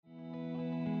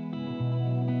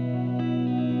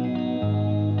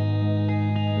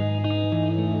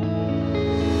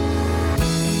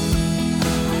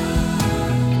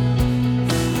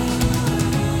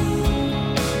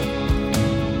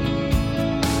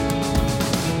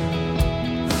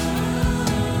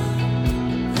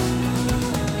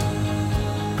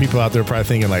People out there probably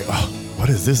thinking like, oh, what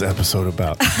is this episode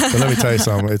about? But let me tell you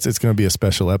something. It's going to be a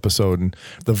special episode. And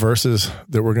the verses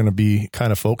that we're going to be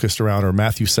kind of focused around are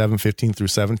Matthew 7:15 through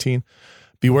 17.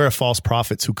 Beware of false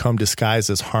prophets who come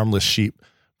disguised as harmless sheep,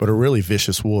 but are really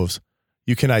vicious wolves.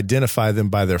 You can identify them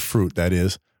by their fruit, that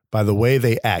is, by the way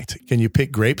they act. Can you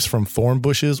pick grapes from thorn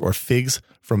bushes or figs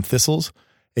from thistles?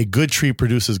 A good tree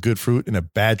produces good fruit, and a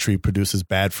bad tree produces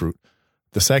bad fruit.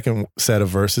 The second set of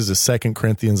verses is 2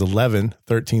 Corinthians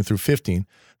 11:13 through 15.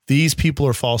 These people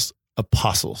are false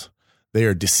apostles. They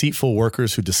are deceitful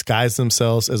workers who disguise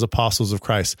themselves as apostles of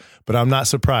Christ. But I'm not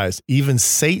surprised. Even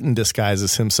Satan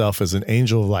disguises himself as an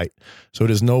angel of light. So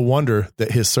it is no wonder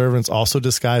that his servants also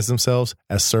disguise themselves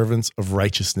as servants of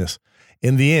righteousness.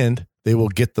 In the end, they will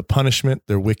get the punishment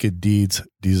their wicked deeds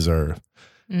deserve.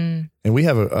 And we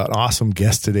have an awesome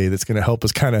guest today that's going to help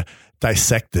us kind of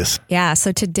dissect this. Yeah.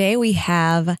 So today we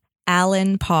have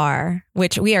Alan Parr,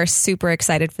 which we are super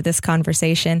excited for this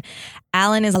conversation.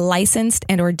 Alan is a licensed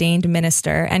and ordained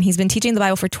minister, and he's been teaching the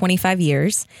Bible for 25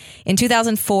 years. In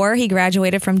 2004, he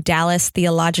graduated from Dallas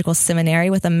Theological Seminary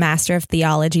with a Master of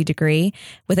Theology degree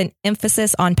with an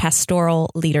emphasis on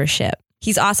pastoral leadership.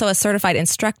 He's also a certified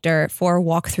instructor for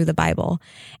Walk Through the Bible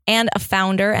and a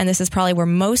founder, and this is probably where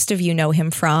most of you know him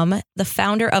from, the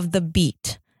founder of The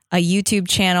Beat, a YouTube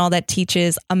channel that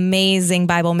teaches amazing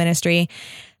Bible ministry,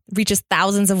 reaches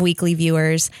thousands of weekly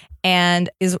viewers, and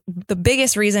is the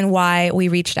biggest reason why we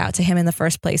reached out to him in the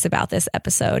first place about this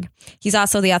episode. He's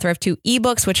also the author of 2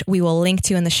 ebooks, which we will link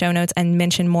to in the show notes and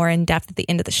mention more in depth at the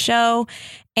end of the show.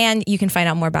 And you can find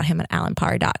out more about him at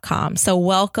alanparr.com. So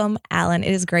welcome, Alan.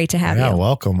 It is great to have you. Yeah,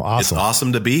 welcome. Awesome. It's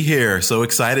awesome to be here. So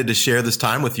excited to share this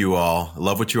time with you all. I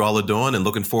love what you all are doing and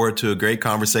looking forward to a great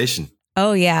conversation.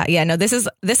 Oh, yeah. Yeah, no, this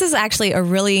is actually a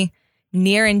really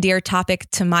near and dear topic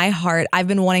to my heart. I've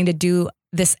been wanting to do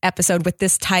this episode with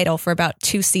this title for about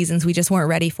 2 seasons. We just weren't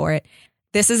ready for it.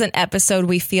 This is an episode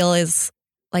we feel is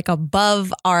like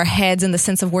above our heads in the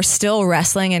sense of we're still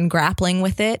wrestling and grappling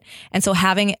with it. And so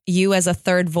having you as a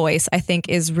third voice, I think,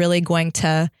 is really going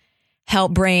to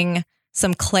help bring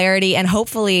some clarity and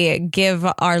hopefully give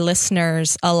our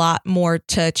listeners a lot more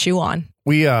to chew on.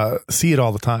 We see it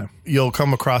all the time. You'll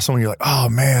come across someone, you're like, oh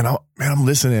man, I'm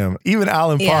listening to him. Even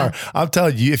Alan Parr. I'm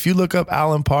telling you, if you look up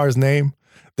Alan Parr's name,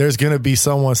 there's going to be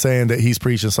someone saying that he's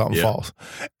preaching something false.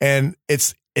 And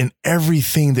it's in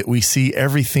everything that we see,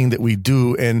 everything that we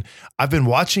do. And I've been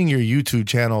watching your YouTube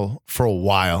channel for a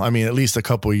while. I mean, at least a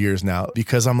couple of years now,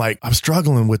 because I'm like, I'm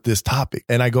struggling with this topic.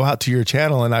 And I go out to your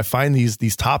channel and I find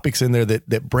these topics in there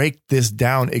that break this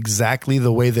down exactly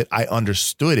the way that I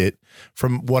understood it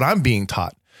from what I'm being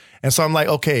taught. And so I'm like,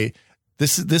 okay,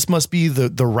 this must be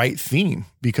the right theme,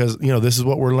 because, you know, this is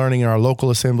what we're learning in our local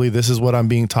assembly. This is what I'm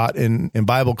being taught in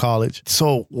Bible college.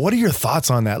 So what are your thoughts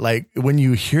on that? Like when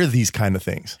you hear these kind of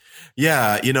things?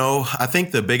 Yeah, you know, I think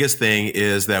the biggest thing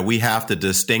is that we have to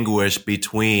distinguish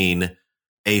between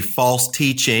a false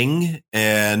teaching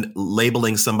and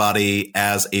labeling somebody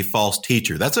as a false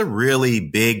teacher. That's a really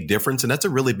big difference, and that's a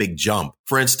really big jump.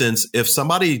 For instance, if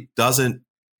somebody doesn't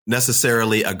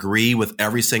necessarily agree with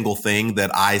every single thing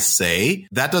that I say,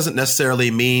 that doesn't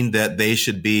necessarily mean that they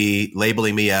should be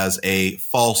labeling me as a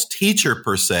false teacher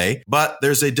per se, but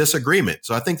there's a disagreement.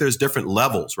 So I think there's different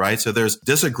levels, right? So there's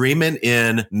disagreement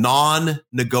in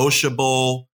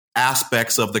non-negotiable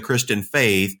aspects of the Christian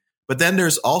faith, but then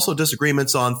there's also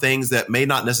disagreements on things that may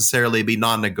not necessarily be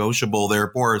non-negotiable.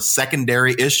 They're more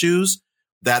secondary issues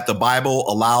that the Bible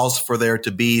allows for there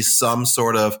to be some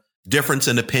sort of difference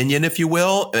in opinion, if you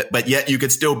will, but yet you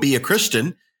could still be a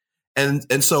Christian.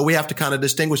 And so we have to kind of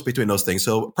distinguish between those things.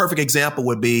 So a perfect example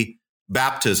would be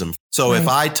baptism. So if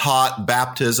I taught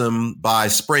baptism by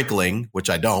sprinkling, which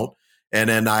I don't, and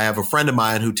then I have a friend of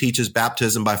mine who teaches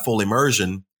baptism by full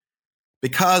immersion,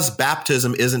 because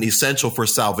baptism isn't essential for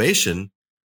salvation,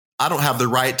 I don't have the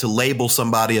right to label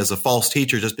somebody as a false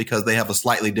teacher just because they have a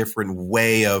slightly different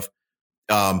way of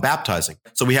baptizing.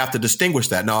 So we have to distinguish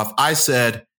that. Now, if I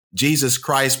said Jesus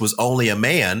Christ was only a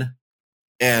man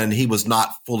and he was not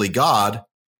fully God,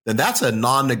 then that's a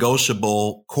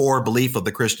non-negotiable core belief of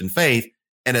the Christian faith.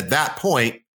 And at that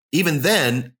point, even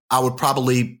then, I would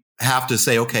probably have to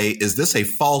say, okay, is this a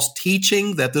false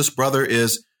teaching that this brother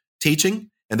is teaching?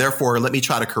 And therefore, let me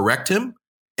try to correct him.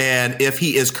 And if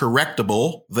he is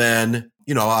correctable, then,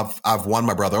 you know, I've won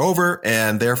my brother over,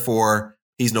 and therefore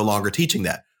he's no longer teaching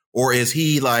that. Or is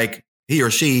he or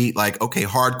she okay,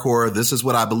 hardcore, this is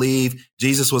what I believe,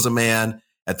 Jesus was a man.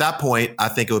 At that point, I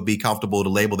think it would be comfortable to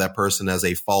label that person as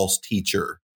a false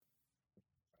teacher.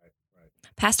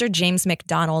 Pastor James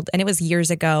McDonald, and it was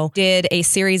years ago, did a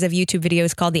series of YouTube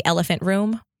videos called The Elephant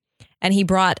Room. And he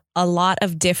brought a lot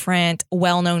of different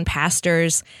well-known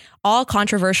pastors, all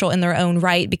controversial in their own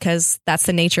right, because that's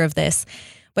the nature of this.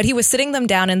 But he was sitting them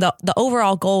down, and the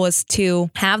overall goal was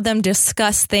to have them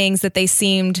discuss things that they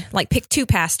seemed like. Pick two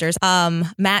pastors.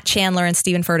 Matt Chandler and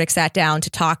Stephen Furtick sat down to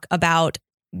talk about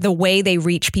the way they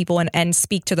reach people and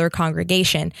speak to their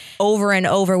congregation. Over and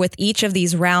over with each of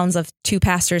these rounds of two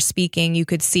pastors speaking, you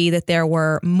could see that there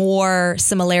were more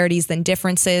similarities than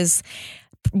differences.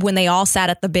 When they all sat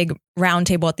at the big round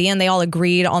table at the end, they all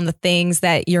agreed on the things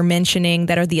that you're mentioning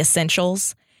that are the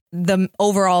essentials. The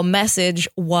overall message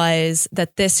was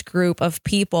that this group of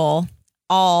people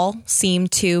all seem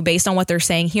to, based on what they're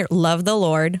saying here, love the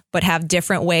Lord, but have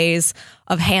different ways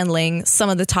of handling some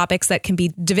of the topics that can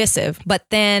be divisive. But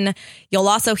then you'll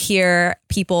also hear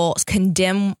people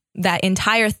condemn that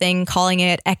entire thing, calling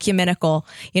it ecumenical,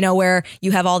 where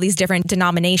you have all these different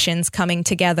denominations coming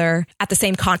together at the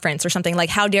same conference or something. Like,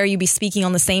 how dare you be speaking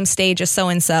on the same stage as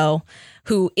so-and-so,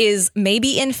 who is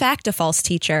maybe in fact a false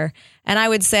teacher? And I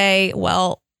would say,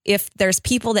 well, if there's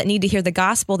people that need to hear the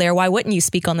gospel there, why wouldn't you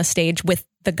speak on the stage with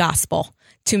the gospel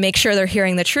to make sure they're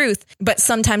hearing the truth? But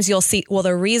sometimes you'll see, well,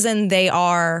 the reason they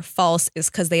are false is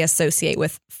because they associate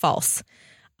with false.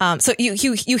 So you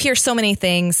hear so many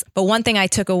things, but one thing I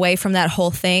took away from that whole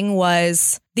thing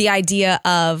was the idea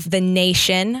of the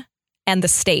nation and the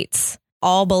states.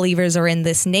 All believers are in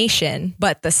this nation,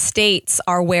 but the states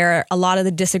are where a lot of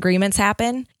the disagreements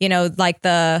happen. Like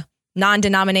the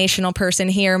non-denominational person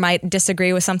here might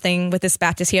disagree with something with this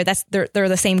Baptist here. They're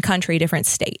the same country, different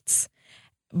states.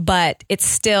 But it's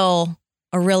still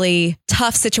a really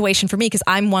tough situation for me because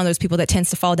I'm one of those people that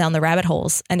tends to fall down the rabbit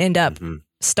holes and end up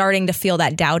starting to feel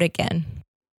that doubt again.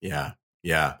 Yeah.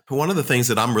 Yeah. One of the things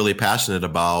that I'm really passionate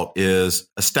about is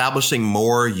establishing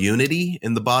more unity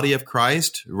in the body of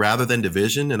Christ rather than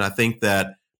division. And I think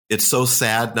that it's so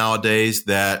sad nowadays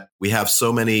that we have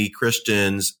so many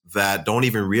Christians that don't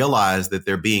even realize that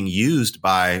they're being used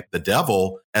by the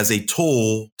devil as a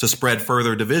tool to spread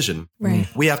further division. Right.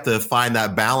 We have to find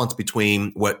that balance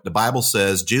between what the Bible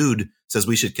says. Jude says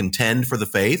we should contend for the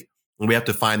faith. And we have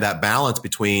to find that balance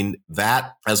between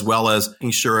that as well as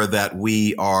making sure that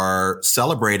we are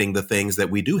celebrating the things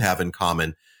that we do have in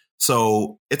common.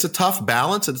 So it's a tough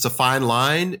balance. It's a fine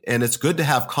line. And it's good to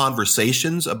have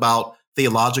conversations about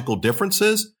theological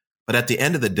differences. But at the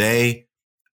end of the day,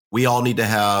 we all need to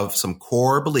have some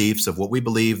core beliefs of what we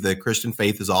believe the Christian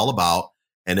faith is all about.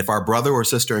 And if our brother or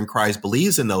sister in Christ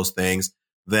believes in those things,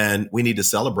 then we need to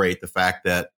celebrate the fact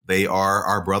that they are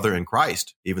our brother in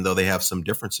Christ, even though they have some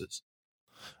differences.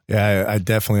 Yeah, I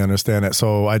definitely understand that.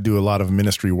 So I do a lot of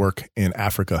ministry work in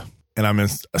Africa, and I'm in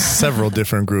several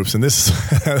different groups. And this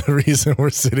is the reason we're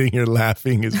sitting here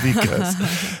laughing is because,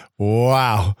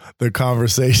 wow, the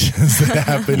conversations that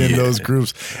happen in those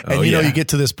groups. And, you get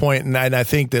to this point, and I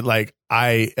think that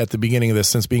at the beginning of this,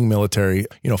 since being military,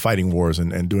 fighting wars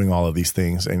and doing all of these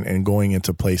things and going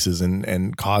into places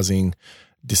and causing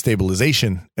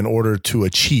destabilization in order to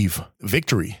achieve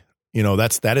victory,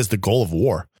 that is the goal of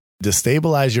war.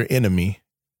 Destabilize your enemy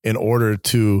in order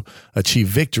to achieve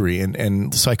victory.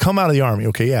 And so I come out of the Army.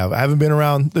 Okay. Yeah. I haven't been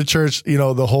around the church,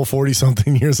 the whole 40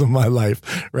 something years of my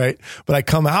life. Right. But I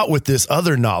come out with this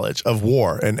other knowledge of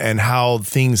war and how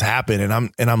things happen. And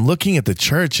I'm looking at the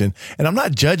church and I'm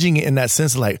not judging it in that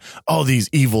sense of oh, these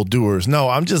evil doers. No,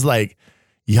 I'm just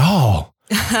y'all,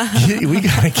 we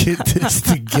got to get this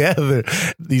together.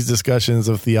 These discussions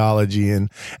of theology. And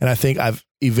I think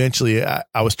eventually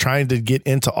I was trying to get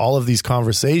into all of these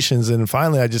conversations. And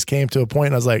finally I just came to a point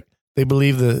and I was like, they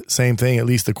believe the same thing, at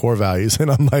least the core values.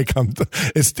 And I'm like,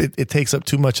 it takes up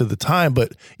too much of the time.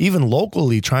 But even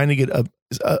locally, trying to get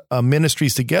a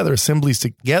ministries together, assemblies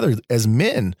together as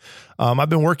men. I've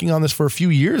been working on this for a few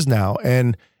years now,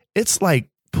 and it's like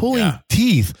pulling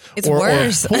teeth or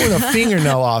pulling a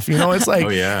fingernail off, it's like,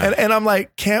 and I'm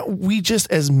like, can't we just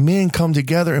as men come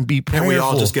together and be prayerful? Can't we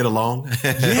all just get along?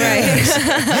 Yes.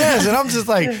 Yes. And I'm just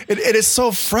like, it is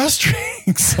so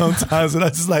frustrating sometimes. And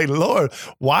I'm just like, Lord,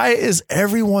 why is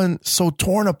everyone so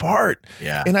torn apart?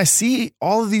 Yeah. And I see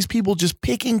all of these people just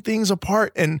picking things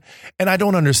apart and I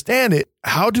don't understand it.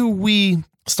 How do we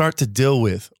start to deal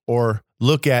with or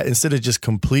look at, instead of just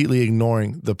completely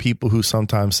ignoring the people who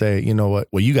sometimes say, you know what,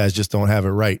 well, you guys just don't have it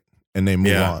right, and they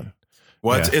move on.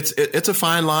 Well, it's a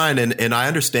fine line. And I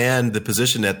understand the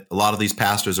position that a lot of these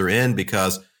pastors are in,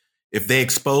 because if they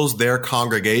expose their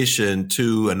congregation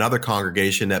to another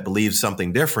congregation that believes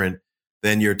something different,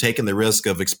 then you're taking the risk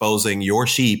of exposing your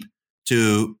sheep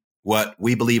to what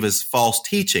we believe is false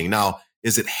teaching. Now,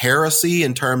 is it heresy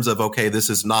in terms of, okay, this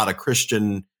is not a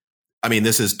Christian,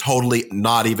 this is totally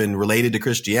not even related to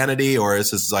Christianity, or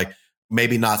this is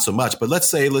maybe not so much. But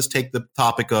let's take the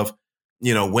topic of,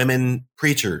 women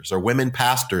preachers or women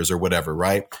pastors or whatever,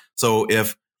 right? So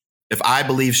if I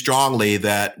believe strongly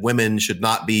that women should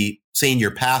not be senior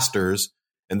pastors,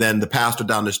 and then the pastor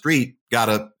down the street got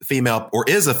a female or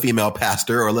is a female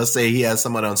pastor, or let's say he has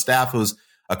someone on staff who's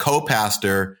a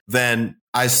co-pastor, then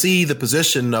I see the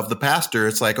position of the pastor.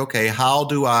 It's like, okay, how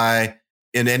do I,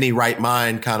 in any right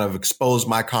mind, kind of expose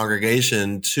my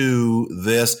congregation to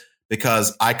this?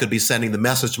 Because I could be sending the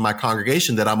message to my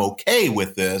congregation that I'm okay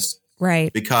with this.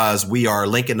 Right. Because we are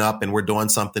linking up and we're doing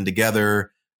something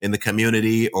together in the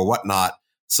community or whatnot.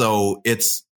 So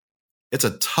it's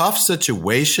a tough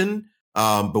situation,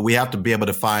 but we have to be able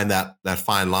to find that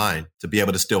fine line to be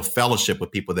able to still fellowship with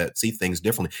people that see things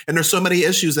differently. And there's so many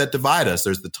issues that divide us.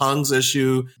 There's the tongues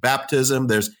issue, baptism.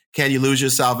 There's can you lose your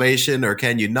salvation or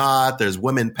can you not? There's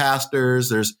women pastors.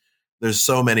 There's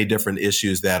so many different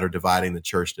issues that are dividing the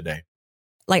church today.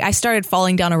 Like I started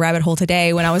falling down a rabbit hole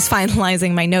today when I was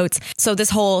finalizing my notes. So this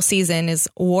whole season is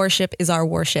worship is our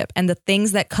worship, and the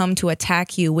things that come to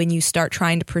attack you when you start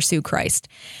trying to pursue Christ.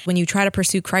 When you try to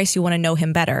pursue Christ, you want to know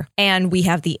him better. And we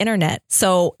have the internet.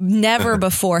 So never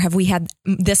before have we had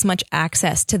this much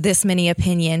access to this many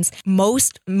opinions.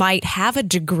 Most might have a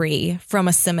degree from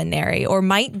a seminary or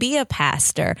might be a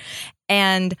pastor.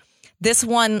 And this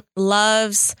one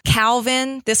loves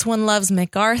Calvin. This one loves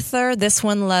MacArthur. This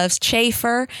one loves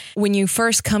Schaeffer. When you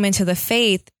first come into the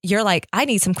faith, you're like, I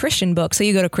need some Christian books. So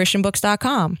you go to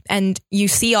christianbooks.com and you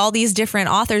see all these different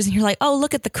authors and you're like, oh,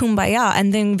 look at the Kumbaya.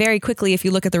 And then very quickly, if you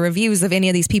look at the reviews of any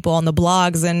of these people on the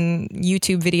blogs and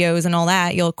YouTube videos and all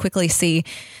that, you'll quickly see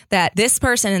that this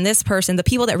person and this person, the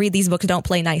people that read these books don't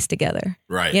play nice together.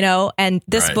 Right. And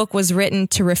this book was written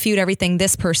to refute everything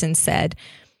this person said.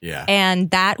 Yeah.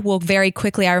 And that will very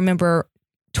quickly, I remember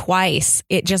twice,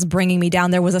 it just bringing me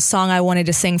down. There was a song I wanted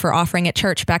to sing for offering at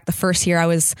church back the first year I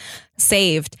was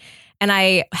saved. And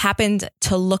I happened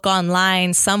to look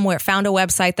online somewhere, found a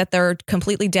website that they're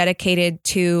completely dedicated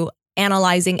to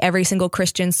analyzing every single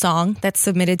Christian song that's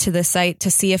submitted to the site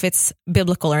to see if it's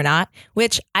biblical or not,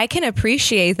 which I can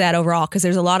appreciate that overall, because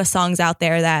there's a lot of songs out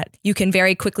there that you can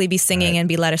very quickly be singing and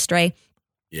be led astray.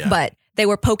 Yeah. But they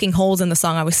were poking holes in the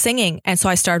song I was singing. And so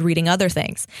I started reading other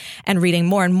things and reading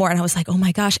more and more. And I was like, oh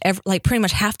my gosh, pretty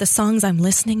much half the songs I'm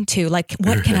listening to, like,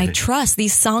 what can I trust?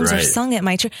 These songs are sung at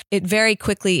my church. It very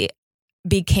quickly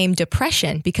became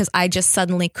depression because I just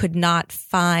suddenly could not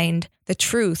find the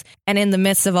truth. And in the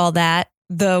midst of all that,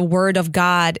 the word of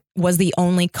God was the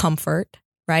only comfort.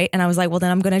 Right. And I was like, well,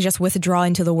 then I'm going to just withdraw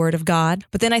into the word of God.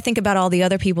 But then I think about all the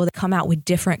other people that come out with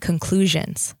different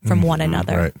conclusions from one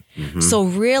another. Right. Mm-hmm. So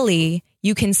really,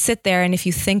 you can sit there and if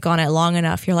you think on it long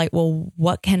enough, you're like, well,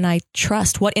 what can I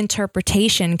trust? What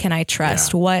interpretation can I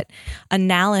trust? Yeah. What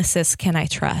analysis can I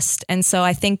trust? And so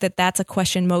I think that that's a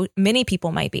question many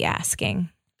people might be asking.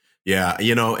 Yeah,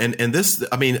 and this,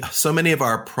 I mean, so many of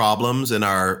our problems and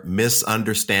our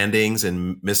misunderstandings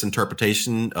and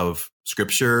misinterpretation of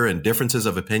scripture and differences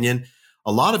of opinion,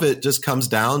 a lot of it just comes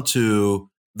down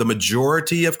to the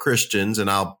majority of Christians, and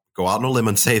I'll go out on a limb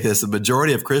and say this, the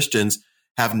majority of Christians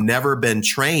have never been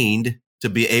trained to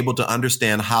be able to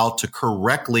understand how to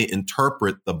correctly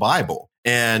interpret the Bible.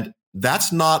 And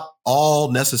that's not all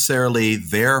necessarily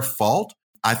their fault.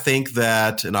 I think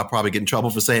that, and I'll probably get in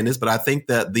trouble for saying this, but I think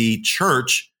that the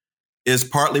church is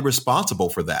partly responsible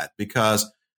for that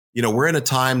because, we're in a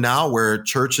time now where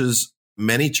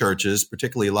many churches,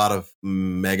 particularly a lot of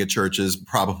mega churches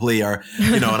probably are,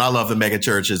 and I love the mega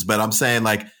churches, but I'm saying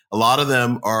like a lot of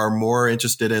them are more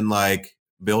interested in like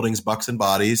buildings, bucks and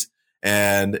bodies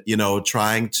and,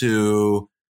 trying to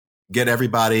get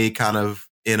everybody kind of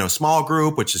in a small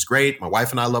group, which is great. My wife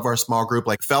and I love our small group,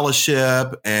 like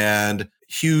fellowship and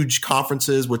huge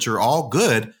conferences, which are all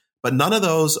good, but none of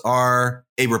those are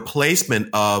a replacement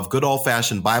of good old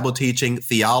fashioned Bible teaching,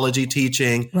 theology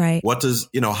teaching. Right. What does,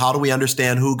 how do we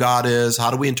understand who God is?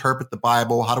 How do we interpret the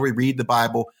Bible? How do we read the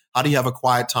Bible? How do you have a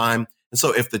quiet time? And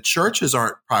so if the churches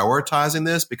aren't prioritizing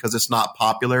this because it's not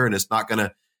popular and it's not going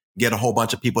to get a whole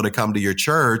bunch of people to come to your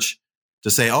church to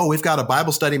say, oh, we've got a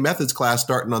Bible study methods class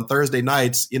starting on Thursday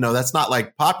nights, that's not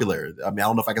like popular. I mean, I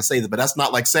don't know if I can say that, but that's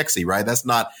not like sexy, right? That's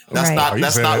not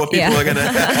what people are going to,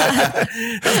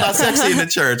 that's not sexy in the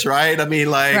church, right? I mean,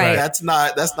 like that's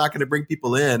not going to bring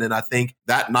people in. And I think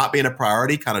that not being a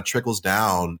priority kind of trickles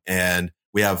down and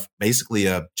we have basically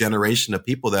a generation of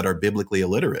people that are biblically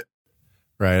illiterate.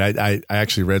 Right. I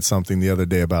actually read something the other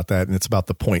day about that, and it's about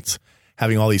the points,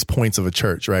 having all these points of a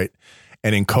church, right?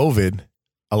 And in COVID,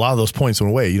 a lot of those points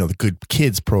went away, the good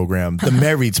kids program, the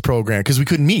marrieds program, because we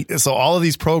couldn't meet. And so all of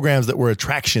these programs that were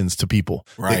attractions to people,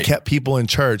 that kept people in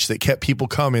church, that kept people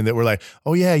coming, that were like,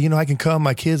 oh yeah, I can come.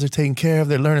 My kids are taken care of.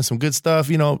 They're learning some good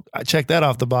stuff. I check that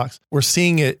off the box. We're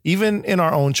seeing it even in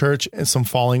our own church and some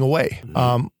falling away.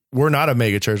 We're not a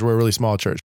mega church. We're a really small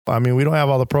church. I mean, we don't have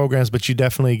all the programs, but you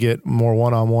definitely get more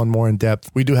one-on-one, more in depth.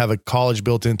 We do have a college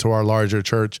built into our larger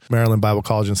church, Maryland Bible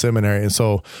College and Seminary. And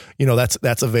so,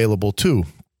 that's available too.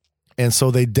 And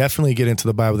so they definitely get into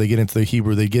the Bible. They get into the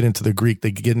Hebrew. They get into the Greek. They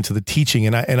get into the teaching.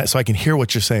 So I can hear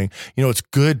what you're saying. It's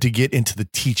good to get into the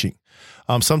teaching.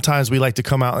 Sometimes we like to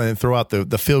come out and throw out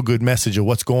the feel-good message of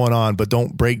what's going on, but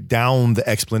don't break down the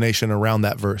explanation around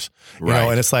that verse.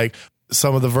 And it's like,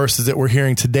 some of the verses that we're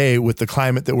hearing today with the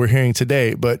climate that we're hearing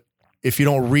today. But if you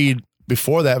don't read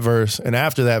before that verse and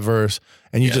after that verse,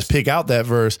 and you just pick out that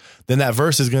verse, then that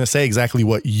verse is going to say exactly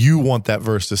what you want that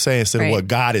verse to say instead of what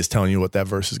God is telling you what that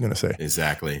verse is going to say.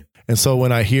 Exactly. And so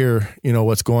when I hear,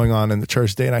 what's going on in the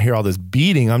church today and I hear all this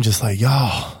beating, I'm just like,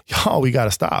 y'all, we got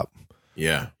to stop.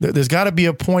 Yeah. There's got to be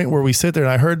a point where we sit there,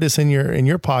 and I heard this in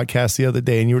your podcast the other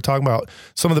day, and you were talking about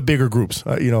some of the bigger groups,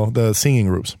 the singing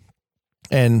groups,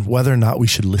 and whether or not we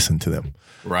should listen to them.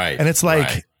 Right. And it's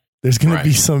like, there's going to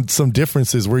be some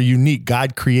differences. We're unique.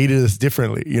 God created us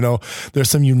differently. There's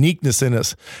some uniqueness in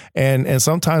us. And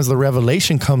sometimes the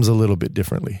revelation comes a little bit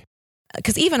differently.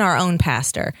 Because even our own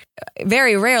pastor,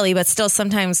 very rarely, but still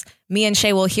sometimes me and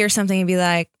Shay will hear something and be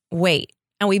like, wait.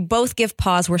 And we both give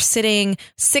pause. We're sitting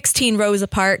 16 rows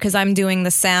apart because I'm doing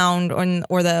the sound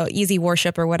or the easy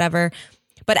worship or whatever.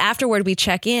 But afterward, we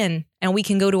check in and we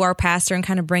can go to our pastor and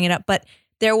kind of bring it up. But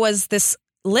there was this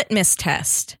litmus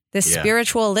test, this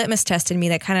spiritual litmus test in me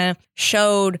that kind of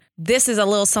showed this is a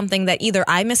little something that either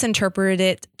I misinterpreted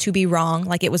it to be wrong,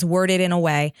 like it was worded in a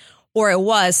way, or it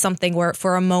was something where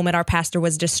for a moment our pastor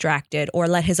was distracted or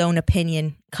let his own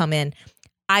opinion come in.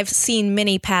 I've seen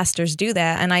many pastors do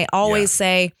that. And I always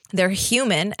say they're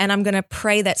human, and I'm going to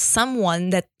pray that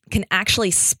someone that can actually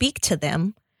speak to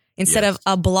them instead of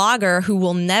a blogger who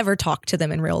will never talk to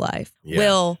them in real life,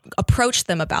 will approach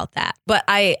them about that. But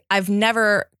I've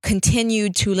never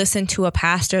continued to listen to a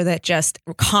pastor that just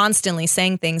constantly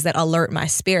saying things that alert my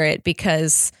spirit,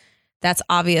 because that's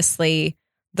obviously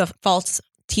the false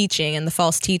teaching and the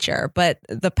false teacher. But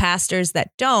the pastors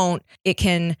that don't, it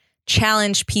can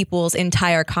challenge people's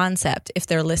entire concept if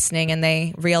they're listening and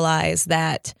they realize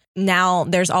that now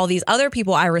there's all these other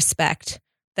people I respect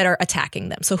that are attacking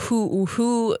them. So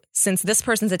who, since this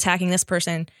person's attacking this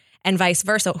person and vice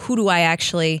versa, who do I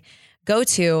actually go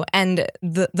to? And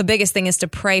the biggest thing is to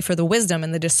pray for the wisdom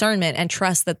and the discernment and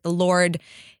trust that the Lord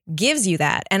gives you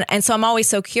that. And so I'm always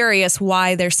so curious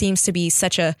why there seems to be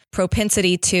such a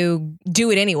propensity to do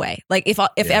it anyway. Like if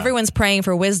everyone's praying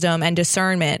for wisdom and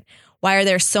discernment, why are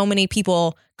there so many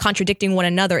people contradicting one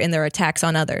another in their attacks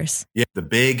on others? Yeah, the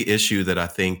big issue that I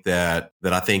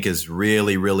think is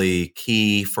really, really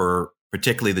key for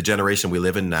particularly the generation we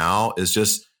live in now is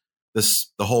just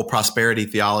the whole prosperity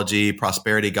theology,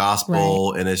 prosperity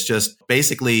gospel. And it's just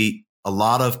basically a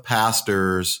lot of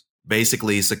pastors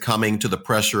basically succumbing to the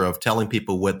pressure of telling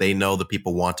people what they know the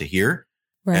people want to hear,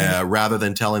 rather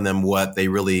than telling them what they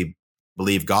really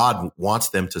believe God wants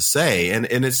them to say. And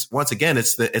it's, once again,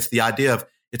 it's the idea of,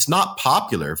 it's not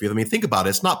popular. Think about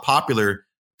it. It's not popular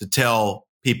to tell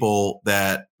people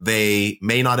that they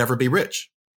may not ever be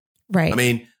rich. Right.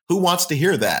 Who wants to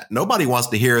hear that? Nobody wants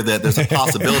to hear that there's a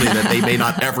possibility that they may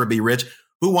not ever be rich.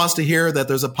 Who wants to hear that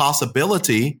there's a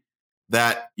possibility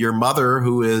that your mother,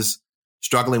 who is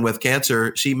struggling with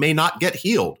cancer, she may not get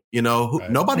healed?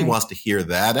 Nobody wants to hear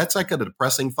that. That's like a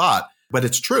depressing thought, but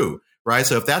it's true. Right.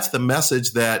 So if that's the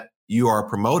message that you are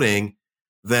promoting,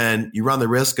 then you run the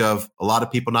risk of a lot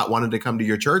of people not wanting to come to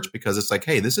your church, because it's like,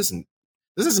 hey, this isn't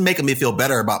making me feel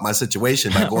better about my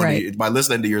situation by going by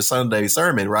listening to your Sunday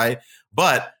sermon. Right.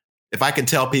 But if I can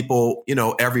tell people,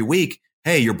 every week,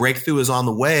 hey, your breakthrough is on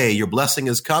the way, your blessing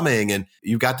is coming, and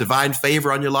you've got divine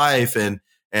favor on your life, and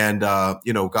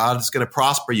God is going to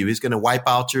prosper you. He's going to wipe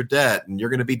out your debt, and you're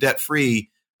going to be debt free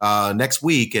next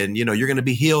week, and you're going to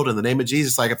be healed in the name of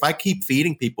Jesus. Like, if I keep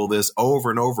feeding people this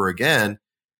over and over again,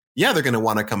 they're going to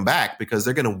want to come back, because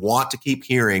they're going to want to keep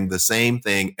hearing the same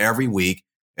thing every week,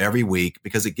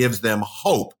 because it gives them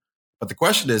hope. But the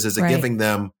question is it giving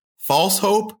them false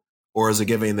hope, or is it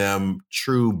giving them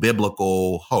true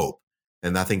biblical hope?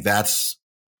 And I think that's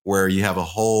where you have a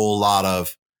whole lot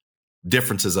of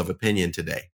differences of opinion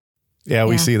today. Yeah,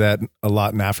 we see that a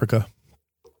lot in Africa.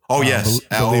 Oh, yes.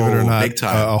 Believe it or not, big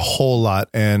time. a whole lot.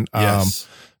 And yes.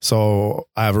 So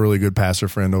I have a really good pastor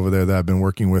friend over there that I've been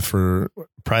working with for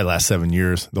probably the last 7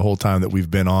 years, the whole time that we've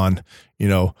been on,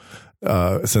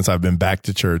 since I've been back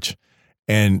to church.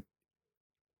 And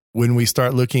when we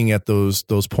start looking at those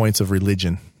points of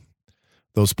religion,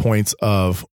 those points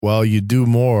of, well, you do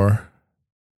more,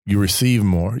 you receive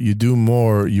more. You do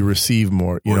more, you receive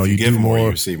more. You give do more, you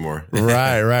receive more.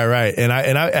 Right. And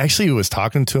I actually was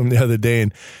talking to him the other day,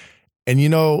 and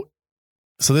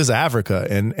so there's Africa,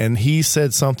 and he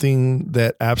said something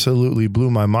that absolutely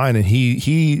blew my mind, and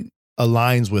he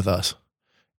aligns with us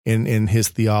in his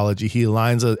theology. He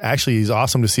aligns. Actually, he's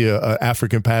awesome to see a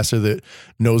African pastor that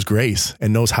knows grace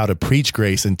and knows how to preach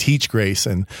grace and teach grace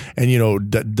and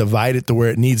divide it to where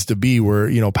it needs to be,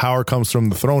 where power comes from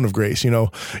the throne of grace.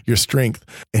 Your strength.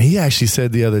 And he actually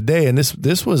said the other day, and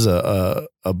this was a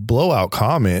blowout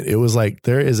comment. It was like,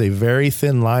 there is a very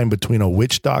thin line between a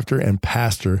witch doctor and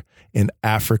pastor in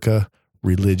Africa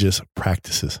religious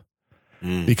practices.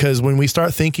 Because when we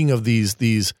start thinking of these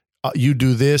you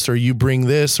do this, or you bring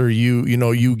this, or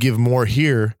you give more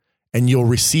here and you'll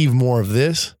receive more of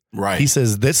this. Right. He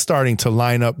says that's starting to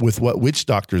line up with what witch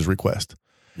doctors request.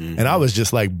 And I was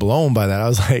just like blown by that. I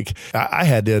was like, I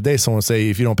had the other day someone say,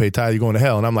 if you don't pay tithe, you're going to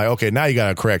hell. And I'm like, okay, now you got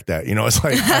to correct that. It's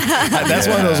like, that's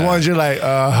one of those ones you're like,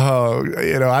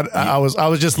 I was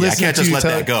just listening. I can't just let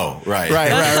that go.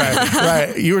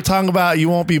 Right. You were talking about you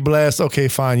won't be blessed. Okay,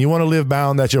 fine. You want to live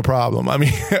bound. That's your problem. I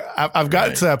mean, I've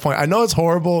gotten to that point. I know it's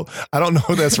horrible. I don't know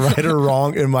if that's right or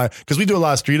wrong because we do a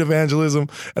lot of street evangelism,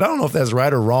 and I don't know if that's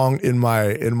right or wrong in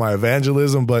my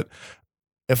evangelism, but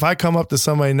if I come up to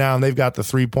somebody now and they've got the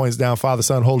 3 points down, Father,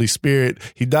 Son, Holy Spirit,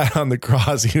 he died on the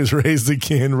cross, he was raised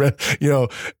again,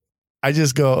 I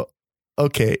just go,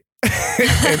 okay. And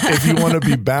if you want to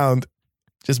be bound,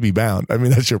 just be bound. I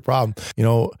mean, that's your problem,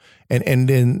 and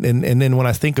then when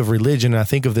I think of religion, I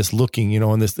think of this looking,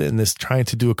 and this trying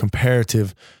to do a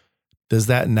comparative, does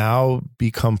that now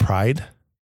become pride?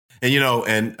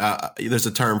 And there's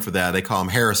a term for that. They call them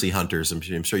heresy hunters. I'm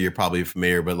sure you're probably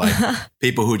familiar, but like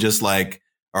people who just like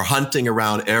are hunting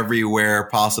around everywhere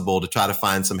possible to try to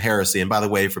find some heresy. And by the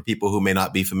way, for people who may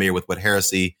not be familiar with what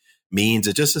heresy means,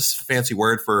 it's just a fancy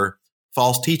word for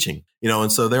false teaching,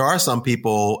 and so there are some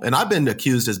people, and I've been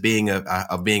accused of being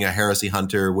a heresy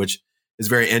hunter, which is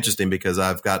very interesting because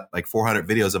I've got like 400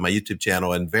 videos on my YouTube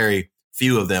channel, and very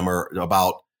few of them are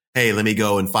about, hey, let me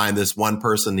go and find this one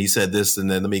person. He said this,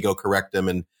 and then let me go correct him.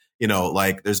 And,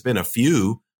 like there's been a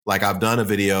few, like I've done a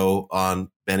video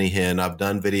on Benny Hinn. I've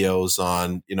done videos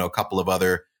on, a couple of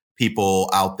other people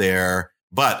out there.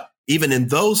 But even in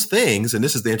those things, and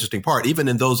this is the interesting part, even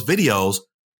in those videos,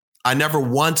 I never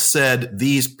once said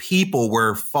these people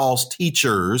were false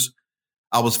teachers.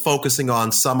 I was focusing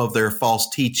on some of their false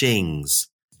teachings.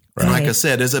 Right. And like I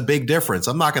said, there's a big difference.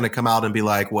 I'm not going to come out and be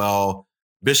like, well,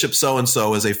 Bishop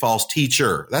so-and-so is a false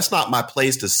teacher. That's not my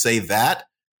place to say that.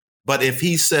 But if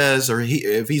he says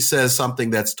something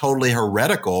that's totally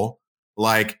heretical,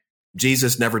 like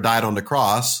Jesus never died on the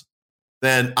cross,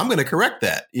 then I'm going to correct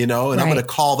that, and I'm going to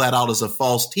call that out as a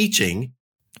false teaching.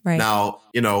 Right. Now,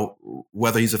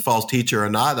 whether he's a false teacher or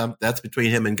not, that's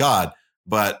between him and God.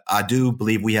 But I do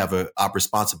believe we have a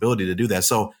responsibility to do that.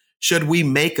 So should we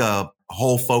make a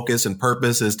whole focus and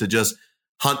purpose is to just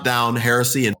hunt down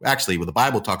heresy? And actually, when the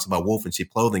Bible talks about wolf in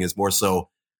sheep clothing, is more so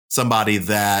somebody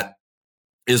that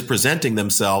is presenting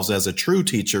themselves as a true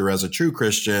teacher, as a true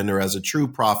Christian, or as a true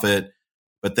prophet.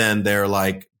 But then they're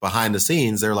like behind the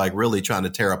scenes, they're like really trying to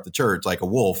tear up the church like a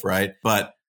wolf, right?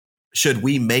 But should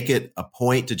we make it a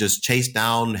point to just chase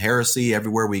down heresy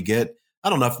everywhere we get? I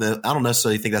don't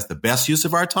necessarily think that's the best use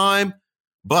of our time.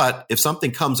 But if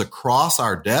something comes across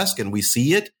our desk and we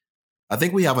see it, I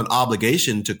think we have an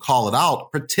obligation to call it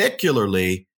out,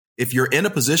 particularly if you're in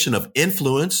a position of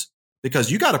influence,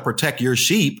 because you got to protect your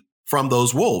sheep from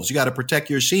those wolves. You got to protect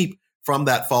your sheep from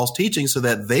that false teaching so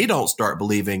that they don't start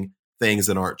believing things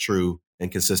that aren't true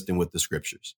and consistent with the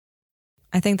scriptures.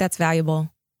 I think that's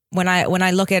valuable. When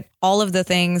I look at all of the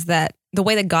things the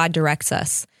way that God directs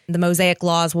us, the Mosaic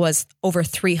laws was over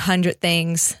 300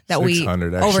 things that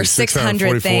over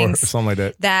 600 things, something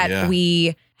like that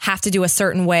we have to do a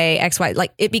certain way, X, Y.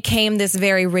 Like it became this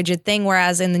very rigid thing.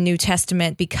 Whereas in the New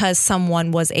Testament, because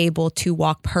someone was able to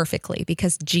walk perfectly,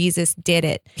 because Jesus did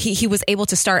it, he was able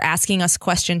to start asking us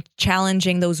questions,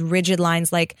 challenging those rigid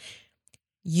lines. Like,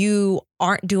 you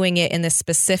aren't doing it in this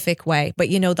specific way, but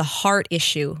the heart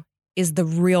issue is the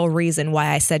real reason why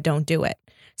I said don't do it.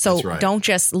 So don't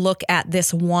just look at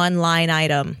this one line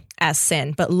item as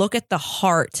sin, but look at the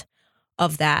heart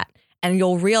of that. And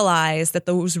you'll realize that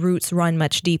those roots run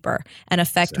much deeper and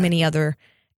affect many other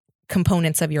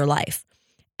components of your life.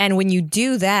 And when you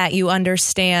do that, you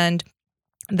understand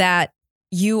that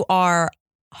you are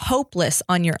hopeless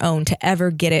on your own to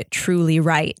ever get it truly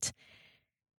right.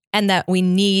 And that we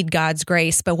need God's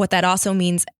grace. But what that also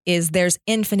means is there's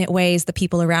infinite ways the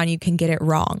people around you can get it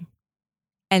wrong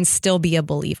and still be a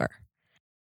believer.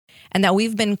 And that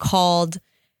we've been called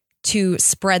to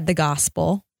spread the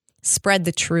gospel, spread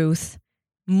the truth,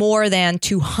 more than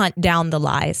to hunt down the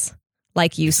lies.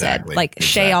 Like you said, like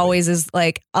Shay always is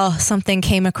like, oh, something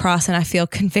came across and I feel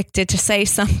convicted to say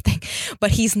something,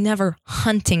 but he's never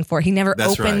hunting for it. He never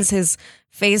opens his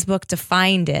Facebook to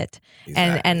find it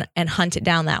and hunt it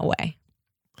down that way.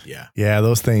 Yeah. Yeah.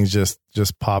 Those things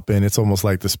just pop in. It's almost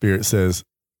like the Spirit says,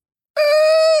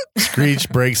 screech,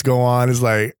 brakes go on. It's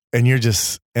like, and you're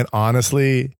just, and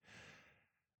honestly,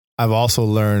 I've also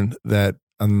learned that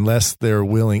unless they're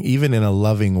willing, even in a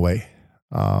loving way,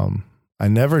 I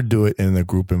never do it in the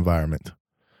group environment.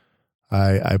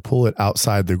 I pull it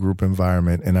outside the group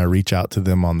environment and I reach out to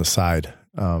them on the side.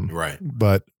 Right.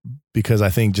 But because I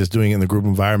think just doing it in the group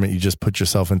environment, you just put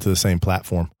yourself into the same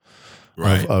platform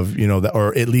of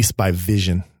or at least by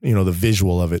vision, the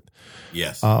visual of it.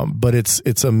 Yes. But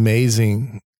it's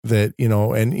amazing that,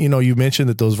 you mentioned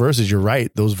that those verses, you're right.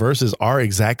 Those verses are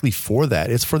exactly for that.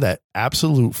 It's for that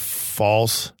absolute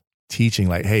false teaching.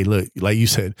 Like, hey, look, like you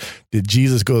said, did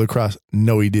Jesus go to the cross?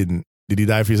 No, he didn't. Did he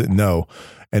die for you? No.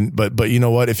 And, but you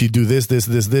know what? If you do this,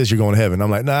 you're going to heaven.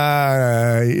 I'm like,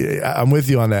 nah, I'm with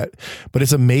you on that. But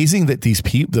it's amazing that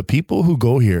the people who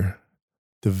go here,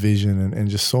 division and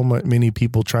just so many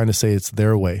people trying to say it's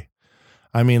their way.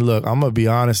 I mean, look, I'm going to be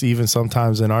honest, even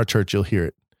sometimes in our church, you'll hear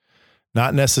it.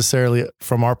 Not necessarily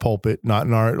from our pulpit, not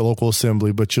in our local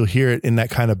assembly, but you'll hear it in that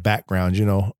kind of background,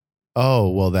 oh,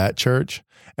 well, that church.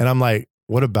 And I'm like,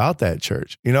 what about that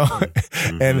church?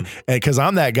 Mm-hmm. and because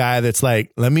I'm that guy that's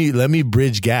like, let me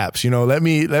bridge gaps, let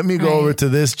me go over to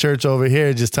this church over here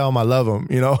and just tell them I love them,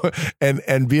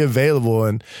 and be available.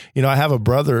 And, I have a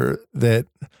brother that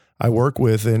I work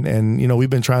with and, we've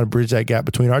been trying to bridge that gap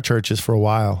between our churches for a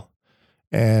while.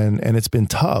 And it's been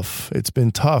tough. It's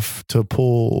been tough to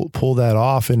pull that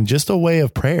off, and just a way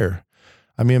of prayer.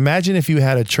 I mean, imagine if you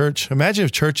had a church, imagine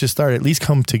if churches started at least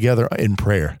come together in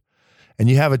prayer. And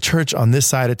you have a church on this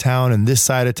side of town and this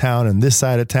side of town and this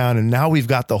side of town. And now we've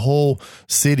got the whole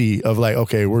city of like,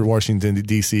 okay, we're Washington,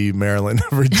 D.C., Maryland,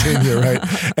 Virginia,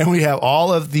 right? And we have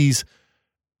all of these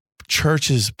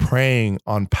churches praying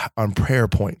on prayer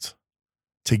points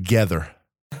together.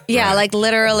 Yeah, Right. like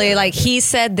literally, like he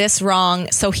said this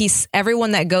wrong. So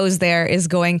everyone that goes there is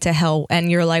going to hell. And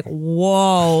you're like,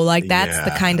 whoa, like that's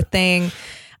the kind of thing.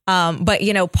 But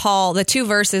Paul, the two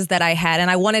verses that I had, and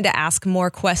I wanted to ask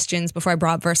more questions before I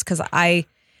brought verse, because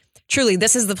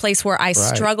this is the place where I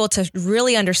struggle to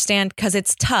really understand, because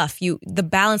it's tough. The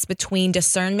balance between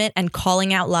discernment and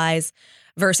calling out lies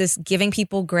versus giving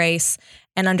people grace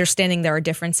and understanding there are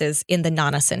differences in the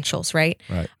non-essentials, right?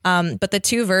 But the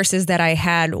two verses that I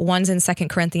had, one's in 2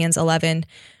 Corinthians 11,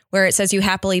 where it says you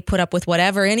happily put up with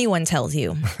whatever anyone tells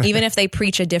you, even if they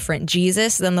preach a different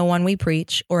Jesus than the one we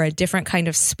preach, or a different kind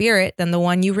of spirit than the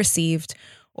one you received,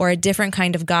 or a different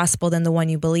kind of gospel than the one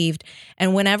you believed.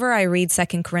 And whenever I read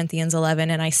 2 Corinthians 11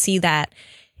 and I see that,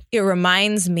 it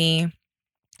reminds me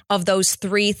of those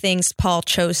three things Paul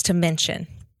chose to mention.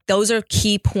 Those are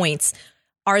key points.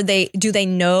 Do they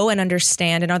know and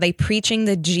understand, and are they preaching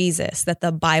the Jesus that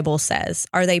the Bible says?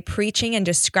 Are they preaching and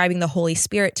describing the Holy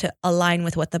Spirit to align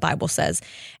with what the Bible says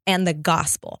and the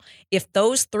gospel? If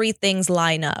those three things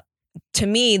line up, to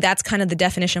me, that's kind of the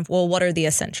definition of, well, what are the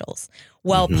essentials?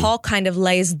 Well, Paul kind of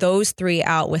lays those three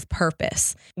out with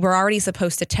purpose. We're already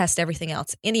supposed to test everything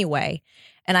else anyway,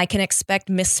 and I can expect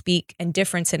misspeak and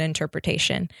difference in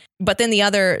interpretation. But then the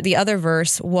other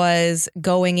verse was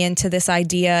going into this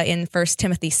idea in 1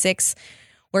 Timothy 6,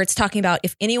 where it's talking about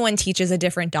if anyone teaches a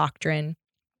different doctrine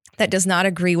that does not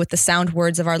agree with the sound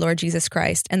words of our Lord Jesus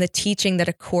Christ and the teaching that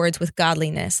accords with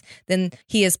godliness, then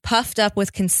he is puffed up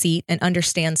with conceit and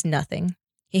understands nothing.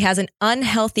 He has an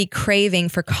unhealthy craving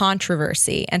for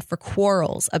controversy and for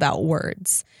quarrels about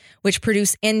words, which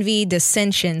produce envy,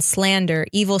 dissension, slander,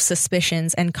 evil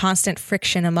suspicions, and constant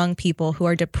friction among people who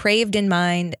are depraved in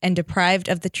mind and deprived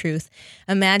of the truth,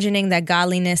 imagining that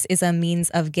godliness is a means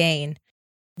of gain.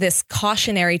 This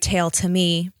cautionary tale to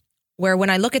me, where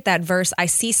when I look at that verse, I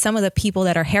see some of the people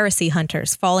that are heresy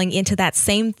hunters falling into that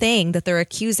same thing that they're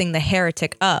accusing the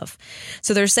heretic of.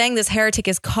 So they're saying this heretic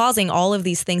is causing all of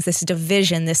these things, this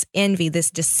division, this envy, this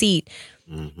deceit.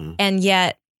 And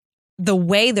yet the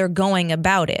way they're going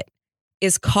about it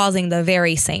is causing the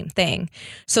very same thing.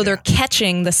 So they're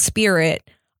catching the spirit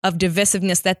of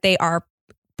divisiveness that they are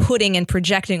putting and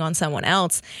projecting on someone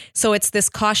else. So it's this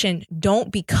caution,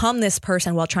 don't become this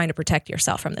person while trying to protect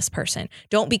yourself from this person.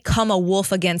 Don't become a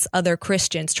wolf against other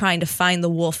Christians trying to find the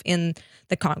wolf in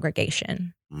the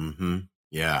congregation. Mm-hmm.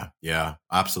 Yeah,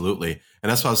 absolutely. And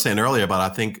that's what I was saying earlier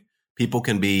about, I think people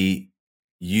can be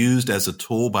used as a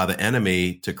tool by the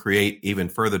enemy to create even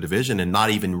further division and not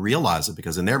even realize it,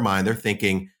 because in their mind, they're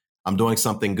thinking, I'm doing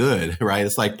something good, right?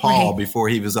 It's like Paul, before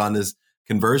he was on this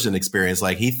conversion experience,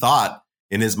 like he thought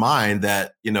in his mind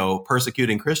that,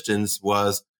 persecuting Christians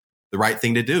was the right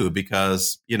thing to do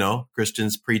because,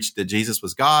 Christians preached that Jesus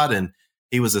was God and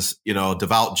he was a,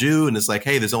 devout Jew. And it's like,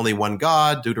 hey, there's only one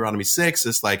God, Deuteronomy 6.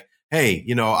 It's like, hey,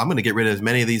 I'm going to get rid of as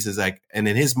many of these as and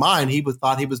in his mind,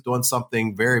 thought he was doing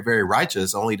something very, very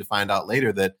righteous, only to find out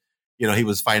later that, he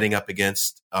was fighting up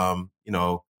against,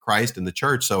 Christ and the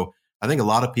church. So I think a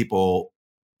lot of people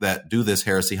that do this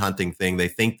heresy hunting thing, they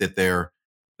think that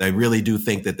they really do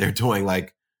think that they're doing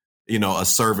like, a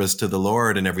service to the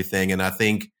Lord and everything. And I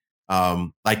think,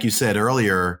 like you said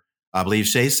earlier, I believe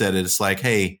Shay said it, it's like,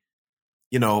 hey,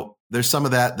 there's some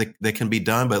of that that can be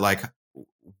done, but like,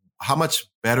 how much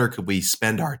better could we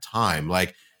spend our time?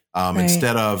 Like,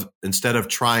 instead of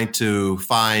trying to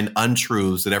find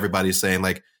untruths that everybody's saying,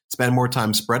 like, spend more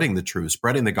time spreading the truth,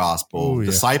 spreading the gospel,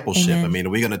 discipleship. Amen. I mean, are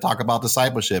we going to talk about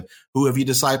discipleship? Who have you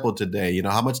discipled today?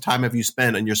 How much time have you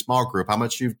spent in your small group? How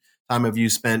much time have you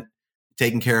spent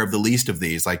taking care of the least of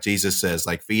these? Like Jesus says,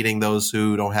 like feeding those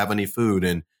who don't have any food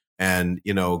and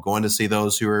going to see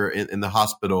those who are in the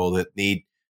hospital that need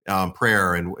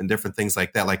prayer and different things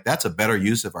like that. Like that's a better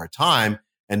use of our time.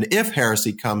 And if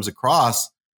heresy comes across,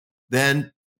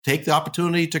 then take the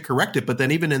opportunity to correct it. But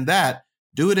then even in that,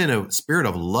 do it in a spirit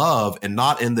of love and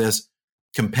not in this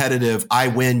competitive, I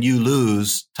win, you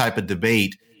lose type of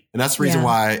debate. And that's the reason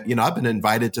why, I've been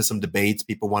invited to some debates.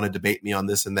 People want to debate me on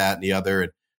this and that and the other.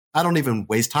 And I don't even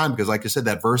waste time because like I said,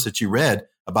 that verse that you read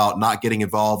about not getting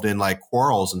involved in like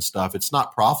quarrels and stuff, it's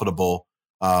not profitable.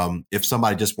 If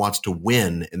somebody just wants to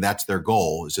win and that's their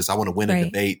goal, it's just, I want to win a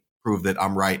debate, prove that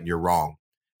I'm right and you're wrong.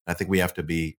 I think we have to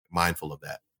be mindful of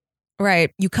that.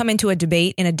 Right. You come into a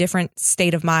debate in a different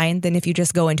state of mind than if you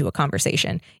just go into a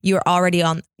conversation. You're already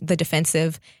on the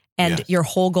defensive and your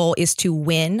whole goal is to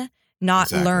win,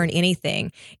 not learn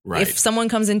anything. Right. If someone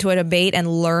comes into a debate and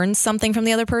learns something from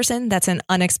the other person, that's an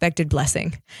unexpected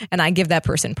blessing. And I give that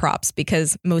person props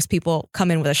because most people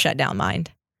come in with a shutdown mind.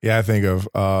 Yeah, I think of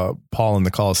Paul in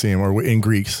the Colosseum or in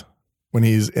Greeks when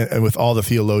he's with all the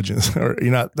theologians, or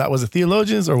that was it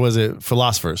theologians or was it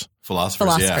philosophers?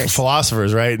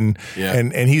 Philosophers, right? And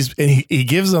he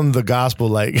gives them the gospel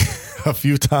like a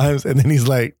few times, and then he's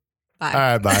like, bye. All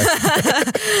right, bye.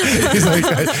 He's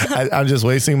like, I'm just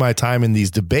wasting my time in these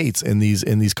debates, in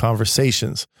these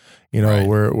conversations,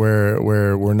 where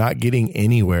we're not getting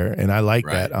anywhere, and I like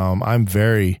that. I'm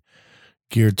very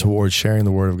geared towards sharing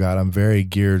the word of God. I'm very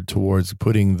geared towards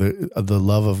putting the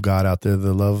love of God out there,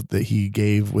 the love that he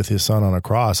gave with his son on a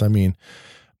cross. I mean,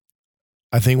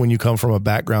 I think when you come from a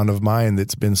background of mine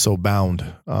that's been so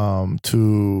bound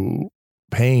to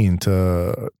pain,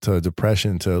 to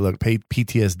depression, to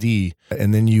PTSD,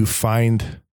 and then you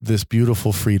find this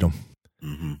beautiful freedom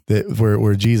that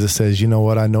where Jesus says, you know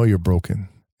what, I know you're broken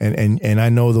and I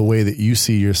know the way that you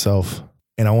see yourself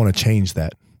and I want to change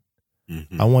that.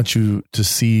 I want you to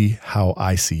see how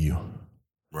I see you,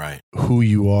 right? Who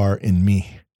you are in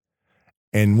me.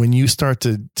 And when you start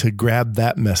to grab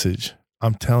that message,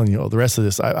 I'm telling you, the rest of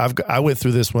this, I went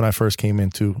through this when I first came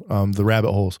into the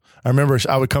rabbit holes. I remember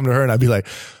I would come to her and I'd be like,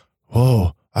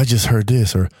 "Oh, I just heard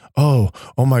this," or oh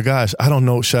my gosh, I don't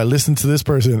know. Should I listen to this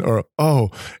person? Or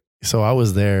so I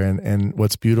was there. And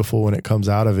what's beautiful when it comes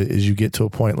out of it is you get to a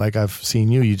point like I've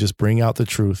seen you just bring out the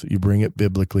truth. You bring it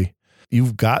biblically.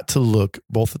 You've got to look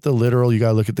both at the literal, you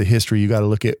got to look at the history, you got to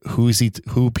look at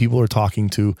who people are talking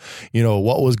to,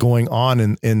 what was going on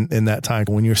in that time.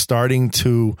 When you're starting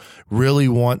to really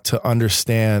want to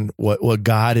understand what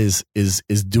God is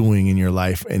doing in your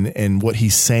life and what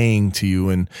he's saying to you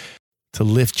and to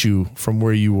lift you from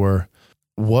where you were,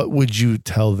 what would you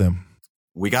tell them?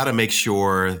 We got to make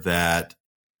sure that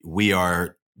we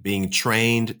are being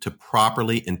trained to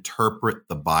properly interpret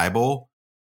the Bible.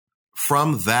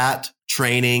 From that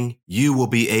training, you will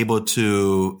be able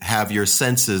to have your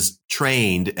senses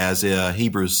trained, as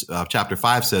Hebrews chapter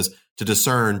 5 says, to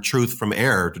discern truth from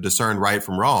error, to discern right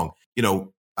from wrong.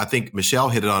 I think Michelle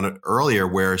hit it on it earlier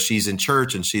where she's in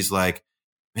church and she's like,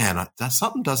 man,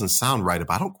 something doesn't sound right.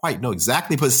 I don't quite know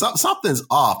exactly, but something's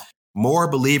off. more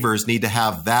believers need to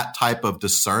have that type of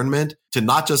discernment to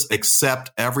not just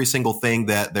accept every single thing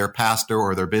that their pastor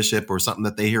or their bishop or something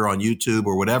that they hear on YouTube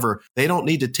or whatever. They don't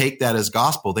need to take that as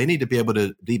gospel. They need to be able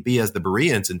to be as the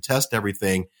Bereans and test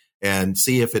everything and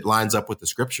see if it lines up with the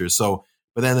scriptures. So,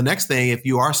 but then the next thing, if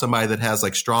you are somebody that has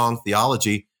like strong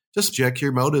theology, just check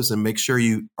your motives and make sure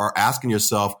you are asking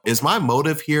yourself, is my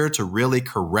motive here to really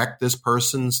correct this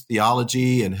person's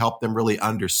theology and help them really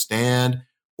understand?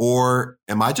 Or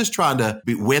am I just trying to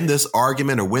win this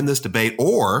argument or win this debate?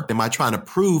 Or am I trying to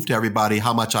prove to everybody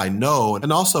how much I know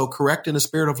and also correct in a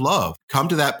spirit of love? Come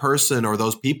to that person or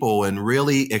those people and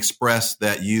really express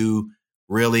that you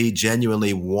really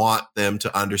genuinely want them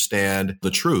to understand the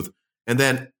truth. And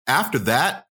then after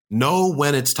that, know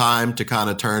when it's time to kind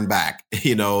of turn back.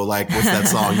 You know, like what's that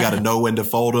song? You got to know when to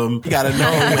fold them. You got to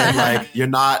know when like you're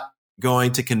not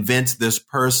going to convince this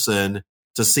person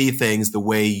to see things the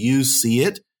way you see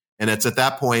it. And it's at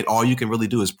that point, all you can really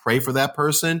do is pray for that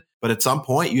person. But at some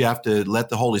point, you have to let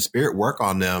the Holy Spirit work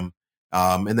on them.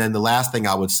 And then the last thing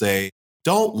I would say,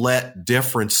 don't let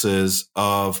differences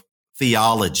of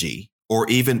theology or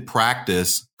even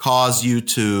practice cause you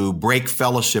to break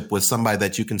fellowship with somebody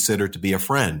that you consider to be a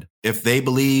friend. If they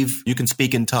believe you can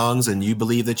speak in tongues and you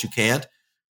believe that you can't,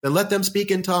 then let them speak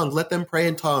in tongues, let them pray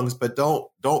in tongues, but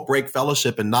don't break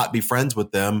fellowship and not be friends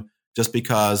with them just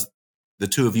because the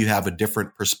two of you have a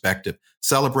different perspective.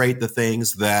 Celebrate the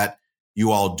things that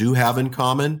you all do have in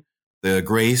common, the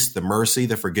grace, the mercy,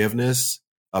 the forgiveness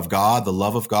of God, the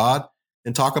love of God,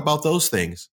 and talk about those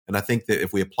things. And I think that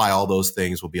if we apply all those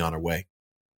things, we'll be on our way.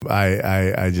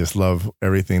 I just love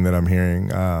everything that I'm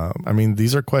hearing. I mean,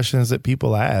 these are questions that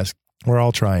people ask. We're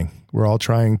all trying. We're all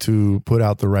trying to put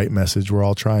out the right message. We're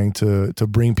all trying to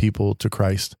bring people to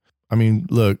Christ. I mean,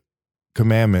 look,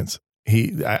 commandments.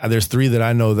 There's 3 that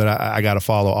I know that I got to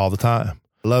follow all the time.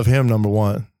 Love him, number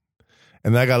 1.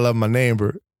 And then I got to love my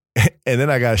neighbor. And then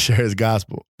I got to share his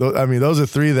gospel. I mean, those are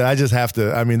 3 that I just have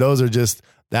to, I mean,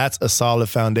 that's a solid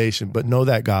foundation, but know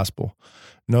that gospel,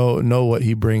 know what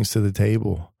he brings to the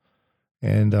table.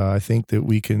 And I think that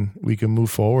we can move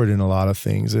forward in a lot of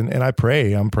things. And I'm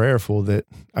prayerful that,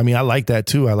 I mean, I like that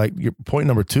too. I like your point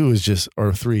number 2 is just,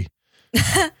 or 3.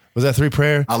 Was that 3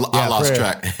 prayer? I lost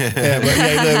track.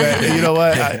 But you know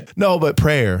what? But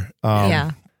prayer.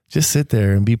 Just sit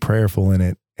there and be prayerful in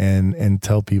it and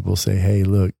tell people, say, hey,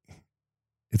 look,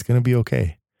 it's going to be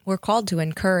okay. We're called to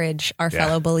encourage our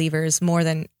fellow believers more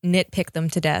than nitpick them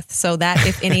to death. So that,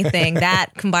 if anything, that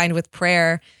combined with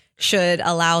prayer should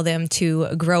allow them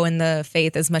to grow in the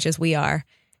faith as much as we are.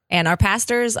 And our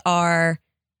pastors are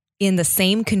in the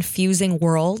same confusing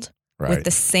world with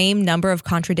the same number of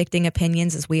contradicting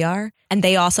opinions as we are. And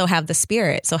they also have the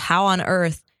Spirit. So how on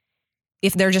earth,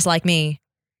 if they're just like me,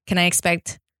 can I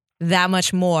expect that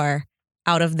much more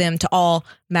out of them to all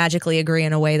magically agree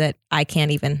in a way that I can't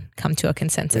even come to a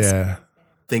consensus? Yeah.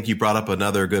 I think you brought up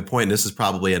another good point. This is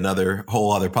probably another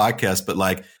whole other podcast, but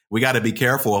like we got to be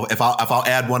careful. If I'll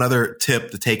add one other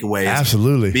tip to take away,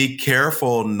 absolutely, be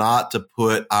careful not to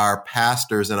put our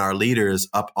pastors and our leaders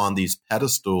up on these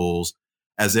pedestals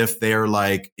as if they're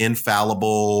like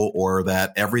infallible or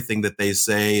that everything that they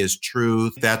say is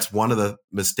truth. That's one of the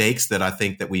mistakes that I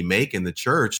think that we make in the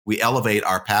church. We elevate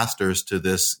our pastors to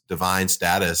this divine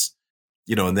status,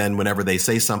 and then whenever they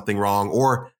say something wrong,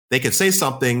 or they could say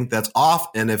something that's off.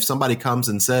 And if somebody comes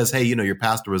and says, hey, your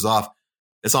pastor is off,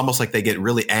 it's almost like they get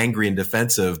really angry and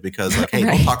defensive because like, hey,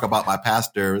 don't talk about my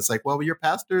pastor. It's like, well, your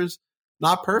pastor's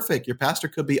not perfect. Your pastor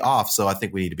could be off. So I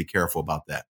think we need to be careful about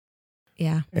that.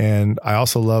 Yeah. And I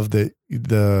also love that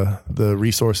the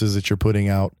resources that you're putting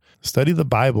out. Study the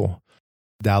Bible.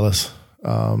 Dallas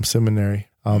Seminary.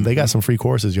 They got some free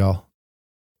courses, y'all.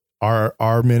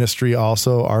 Our ministry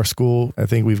also, our school, I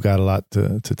think we've got a lot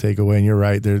to take away. And you're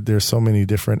right. There's so many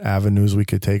different avenues we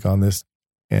could take on this.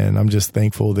 And I'm just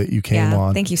thankful that you came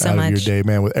on. Thank you so out much. Of your day,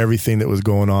 man, with everything that was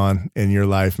going on in your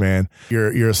life, man.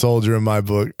 You're a soldier in my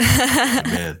book.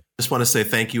 Man. Just want to say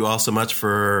thank you all so much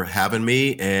for having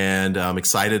me, and I'm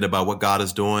excited about what God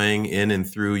is doing in and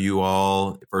through you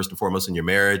all, first and foremost in your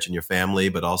marriage and your family,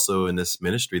 but also in this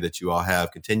ministry that you all have.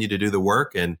 Continue to do the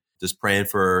work, and just praying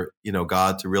for,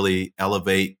 God to really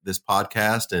elevate this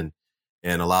podcast and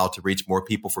allow it to reach more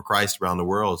people for Christ around the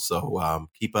world. So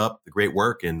keep up the great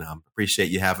work, and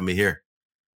appreciate you having me here.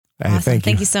 Awesome.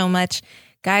 Thank you so much.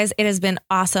 Guys, it has been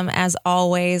awesome as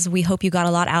always. We hope you got a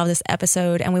lot out of this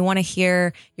episode, and we want to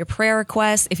hear your prayer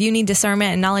requests. If you need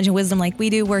discernment and knowledge and wisdom like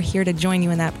we do, we're here to join you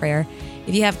in that prayer.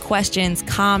 If you have questions,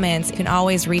 comments, you can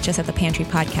always reach us at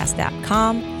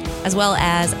thepantrypodcast.com. as well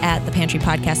as at The Pantry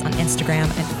Podcast on Instagram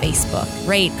and Facebook.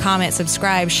 Rate, comment,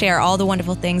 subscribe, share all the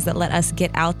wonderful things that let us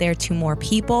get out there to more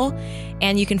people.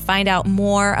 And you can find out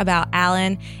more about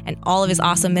Alan and all of his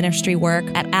awesome ministry work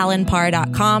at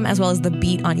alanparr.com, as well as The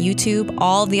Beat on YouTube.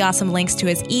 All of the awesome links to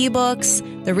his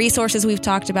ebooks, the resources we've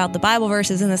talked about, the Bible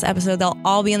verses in this episode, they'll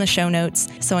all be in the show notes.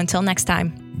 So until next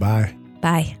time. Bye.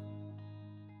 Bye.